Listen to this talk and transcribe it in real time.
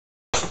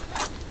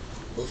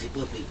Wolfie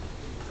puppy.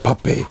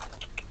 Puppy.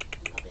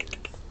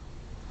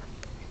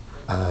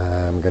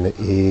 I'm gonna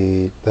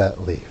eat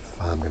that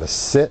leaf. I'm gonna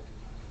sit.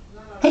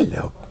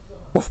 Hello.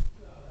 Woof.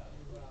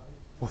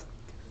 Woof.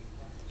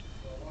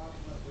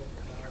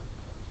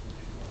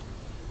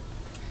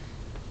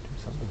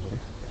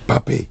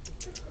 Puppy.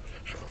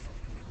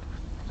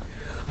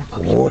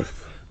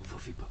 Woof.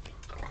 Wolfie puppy.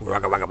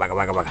 Wagga, wagga, wagga,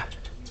 wagga, wagga.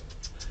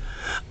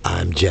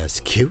 I'm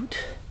just cute.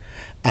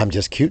 I'm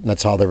just cute, and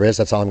that's all there is.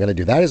 That's all I'm going to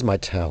do. That is my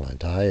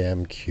talent. I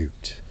am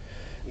cute.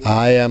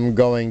 I am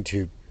going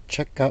to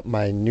check out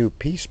my new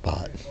pea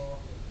spot.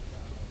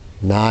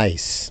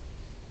 Nice.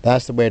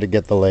 That's the way to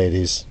get the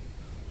ladies.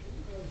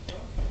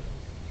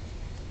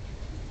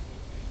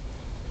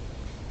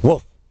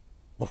 Woof.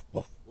 Woof,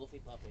 woof.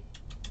 Wolfie puppy.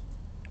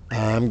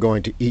 I'm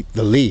going to eat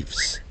the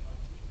leaves.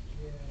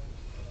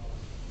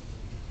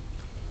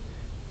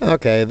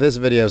 Okay, this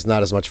video is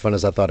not as much fun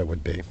as I thought it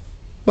would be.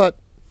 But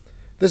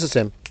this is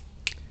him.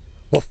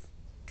 Woof.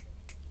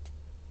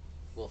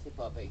 Wolfie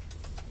puppy.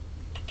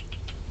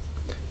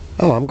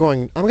 Oh, I'm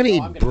gonna eat I'm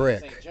gonna brick.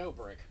 St. Joe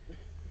brick.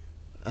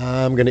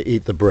 I'm gonna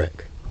eat the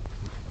brick.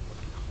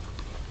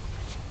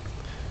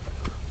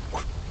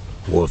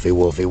 Wolfie,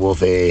 Wolfie,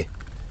 Wolfie.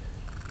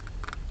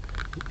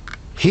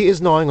 He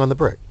is gnawing on the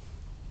brick.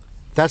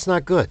 That's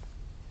not good.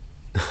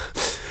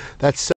 That's so